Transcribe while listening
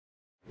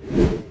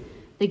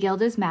The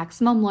Guild is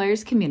Maximum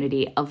Lawyers'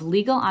 community of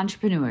legal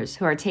entrepreneurs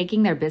who are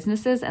taking their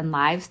businesses and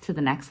lives to the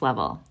next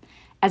level.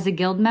 As a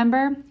Guild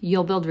member,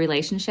 you'll build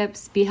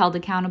relationships, be held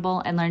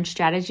accountable, and learn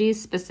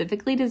strategies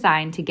specifically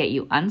designed to get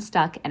you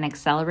unstuck and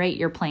accelerate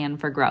your plan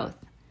for growth.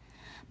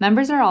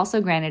 Members are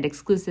also granted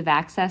exclusive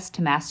access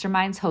to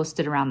masterminds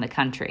hosted around the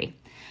country.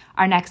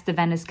 Our next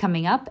event is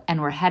coming up, and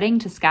we're heading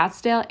to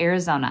Scottsdale,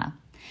 Arizona.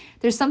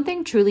 There's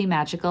something truly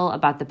magical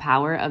about the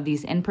power of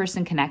these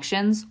in-person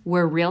connections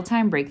where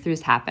real-time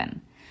breakthroughs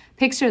happen.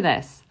 Picture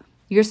this.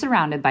 You're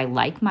surrounded by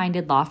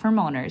like-minded law firm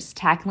owners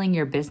tackling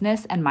your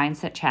business and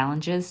mindset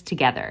challenges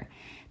together.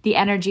 The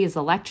energy is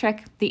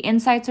electric, the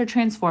insights are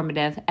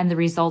transformative, and the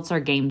results are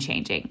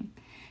game-changing.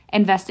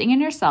 Investing in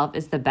yourself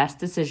is the best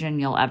decision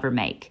you'll ever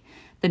make.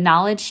 The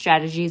knowledge,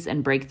 strategies,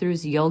 and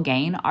breakthroughs you'll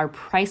gain are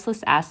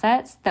priceless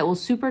assets that will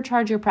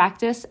supercharge your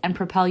practice and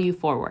propel you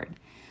forward.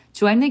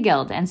 Join the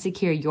Guild and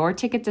secure your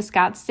ticket to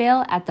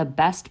Scottsdale at the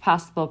best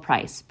possible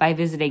price by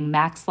visiting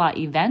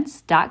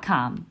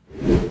maxlawevents.com.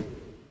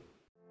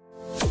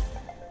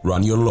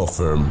 Run your law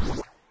firm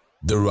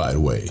the right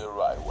way.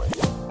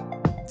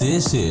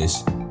 This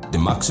is the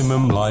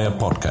Maximum Lawyer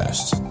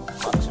Podcast.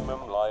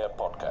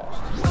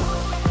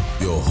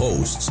 Your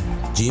hosts,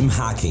 Jim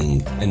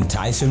Hacking and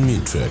Tyson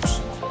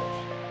Mutrux.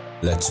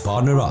 Let's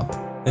partner up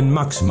and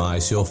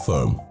maximize your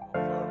firm.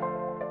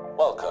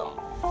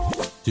 Welcome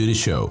to the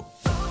show.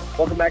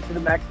 Welcome back to the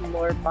Maximum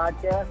Lawyer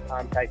Podcast.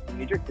 I'm Tyson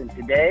Mutrux, and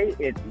today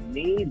it's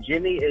me.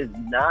 Jimmy is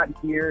not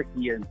here.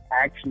 He is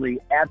actually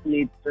at the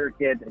lead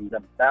circuit, and he's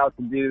about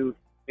to do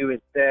his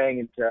thing.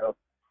 And so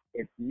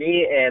it's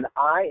me, and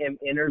I am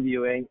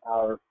interviewing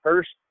our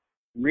first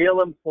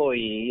real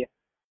employee,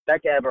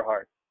 Becca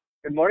Eberhardt.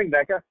 Good morning,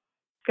 Becca.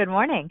 Good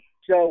morning.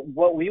 So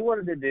what we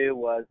wanted to do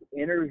was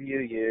interview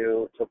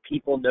you so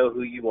people know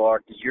who you are,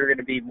 because you're going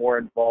to be more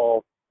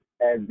involved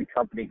as the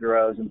company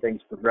grows and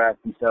things progress.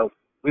 And so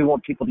we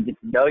want people to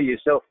get to know you.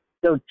 So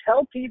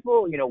tell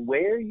people,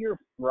 where you're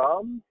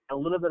from, a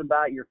little bit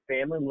about your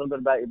family, a little bit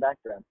about your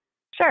background.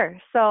 Sure.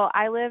 So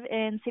I live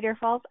in Cedar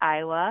Falls,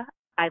 Iowa.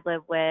 I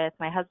live with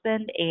my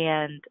husband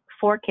and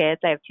 4 kids.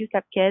 I have 2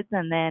 stepkids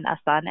and then a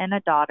son and a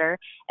daughter,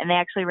 and they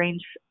actually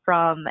range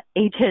from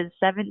ages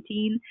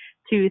 17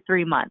 to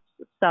 3 months.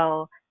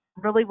 So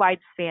really wide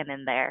span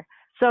in there.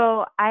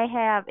 So I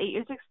have 8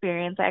 years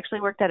experience. I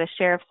actually worked at a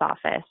sheriff's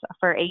office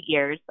for 8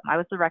 years. I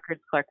was the records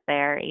clerk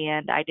there,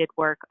 and I did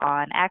work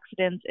on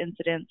accidents,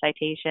 incidents,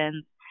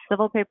 citations,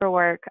 civil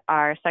paperwork,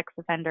 our sex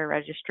offender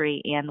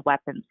registry, and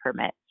weapons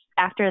permits.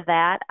 After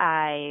that,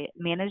 I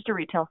managed a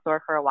retail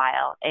store for a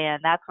while, and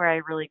that's where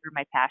I really grew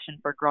my passion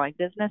for growing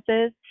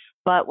businesses.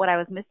 But what I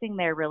was missing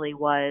there really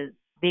was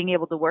being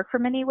able to work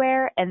from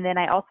anywhere, and then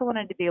I also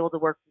wanted to be able to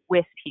work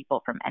with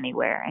people from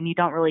anywhere, and you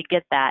don't really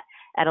get that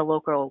at a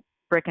local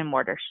brick and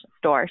mortar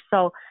store.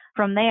 So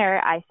from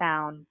there, I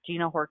found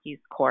Gina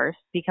Horkey's course,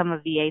 Become a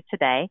VA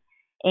Today,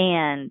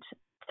 and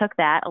took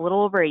that a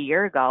little over a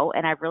year ago,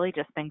 and I've really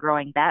just been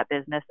growing that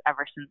business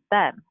ever since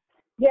then.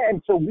 Yeah,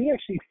 and so we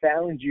actually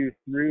found you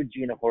through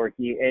Gina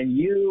Horkey, and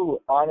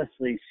you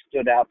honestly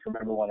stood out from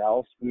everyone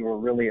else. We were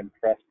really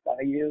impressed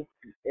by you,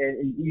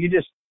 and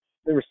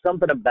there was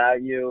something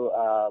about you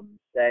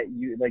that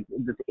you, like,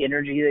 this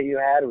energy that you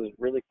had, it was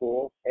really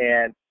cool.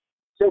 And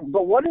so,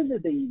 but what is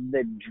it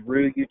that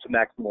drew you to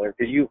Maximum Lawyer?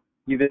 Because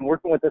you've been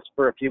working with us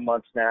for a few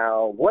months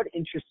now. What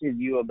interested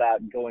you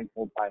about going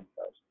full-time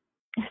with us?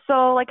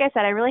 So, like I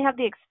said, I really have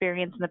the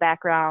experience in the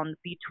background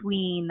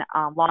between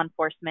law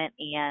enforcement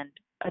and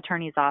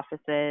attorney's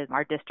offices,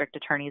 our district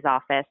attorney's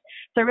office.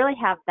 So I really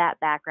have that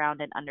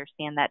background and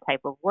understand that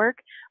type of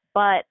work.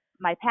 But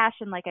my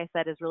passion, like I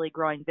said, is really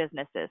growing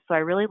businesses. So I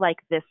really like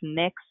this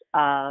mix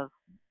of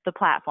the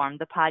platform,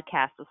 the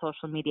podcast, the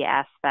social media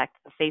aspect,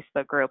 the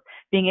Facebook group,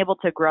 being able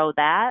to grow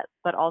that,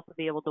 but also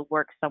be able to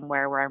work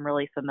somewhere where I'm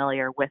really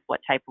familiar with what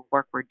type of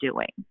work we're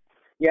doing.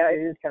 Yeah, it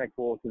is kind of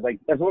cool because, like,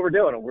 that's what we're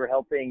doing. We're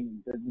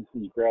helping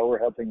businesses grow. We're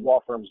helping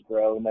law firms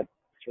grow, and that's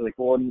really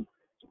cool. And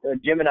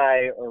Jim and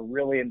I are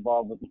really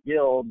involved with the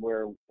Guild,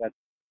 where that's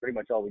pretty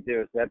much all we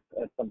do. So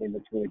that's something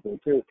that's really cool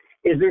too.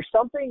 Is there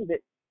something that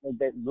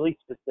really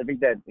specific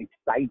that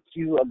excites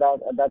you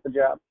about the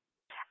job?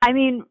 I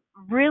mean,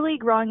 really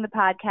growing the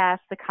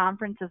podcast, the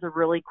conference is a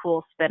really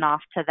cool spinoff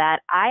to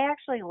that. I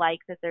actually like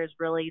that there's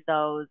really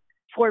those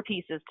 4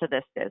 pieces to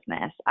this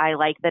business. I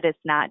like that it's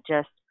not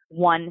just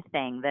one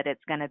thing, that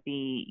it's going to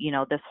be,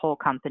 this whole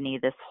company,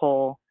 this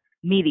whole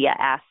media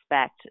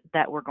aspect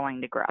that we're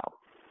going to grow.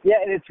 Yeah,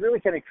 and it's really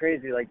kind of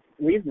crazy. Like,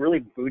 we've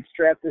really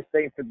bootstrapped this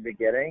thing from the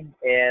beginning,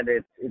 and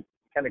it's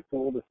kind of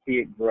cool to see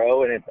it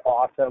grow, and it's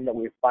awesome that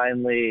we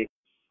finally,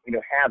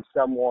 have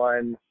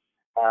someone,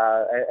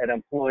 an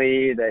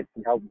employee that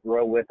can help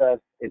grow with us.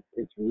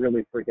 It's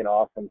really freaking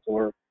awesome.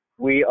 So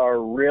we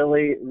are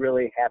really,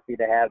 really happy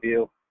to have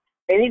you.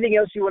 Anything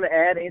else you want to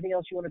add? Anything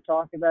else you want to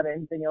talk about?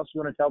 Anything else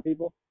you want to tell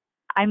people?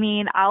 I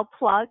mean, I'll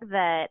plug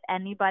that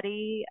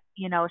anybody,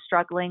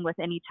 struggling with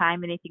any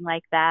time, anything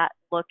like that,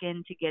 look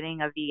into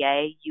getting a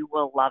VA. You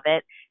will love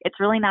it. It's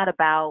really not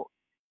about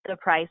the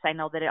price, I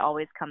know that it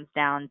always comes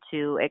down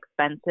to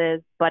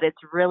expenses, but it's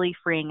really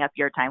freeing up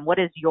your time. What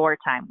is your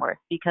time worth?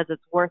 Because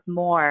it's worth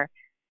more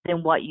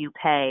than what you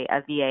pay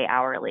a VA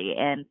hourly.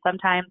 And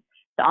sometimes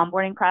the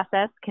onboarding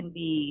process can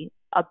be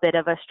a bit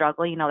of a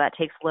struggle. That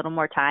takes a little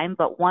more time,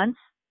 but once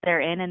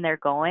they're in and they're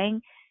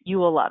going, you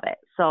will love it.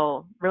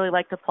 So really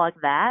like to plug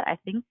that. I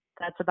think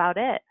that's about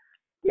it.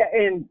 Yeah.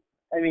 And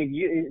I mean,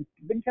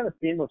 it's been kind of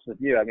seamless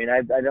with you. I mean,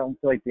 I don't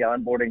feel like the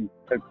onboarding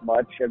took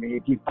much. I mean,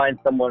 if you find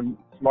someone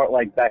smart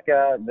like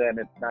Becca, then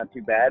it's not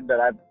too bad. But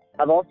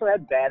I've also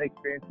had bad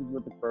experiences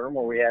with the firm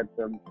where we had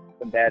some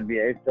bad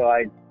VAs. So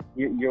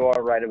you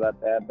are right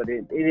about that. But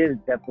it is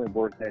definitely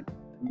worth it.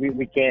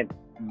 We can't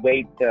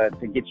wait to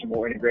get you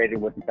more integrated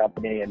with the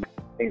company, and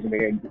things are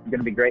going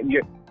to be great.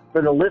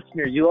 For the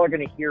listeners, you are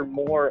going to hear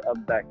more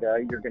of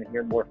Becca. You're going to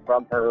hear more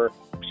from her.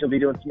 She'll be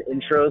doing some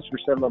intros for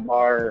some of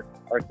our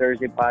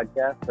Thursday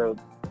podcasts. So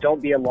don't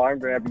be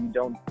alarmed whenever you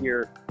don't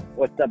hear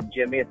 "What's up,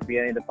 Jimmy" at the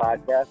beginning of the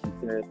podcast. It's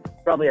going to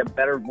probably a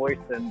better voice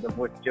than the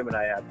voice Jim and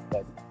I have.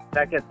 But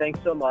Becca, thanks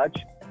so much.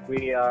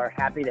 We are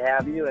happy to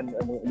have you, and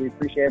we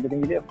appreciate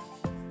everything you do.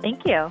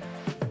 Thank you.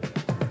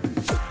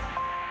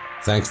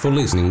 Thanks for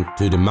listening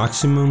to the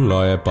Maximum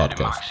Lawyer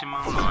Podcast.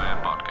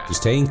 To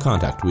stay in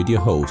contact with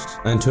your hosts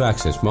and to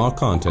access more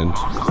content,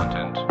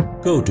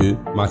 go to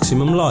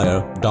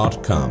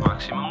MaximumLawyer.com.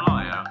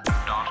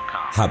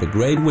 Have a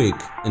great week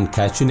and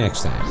catch you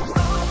next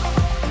time.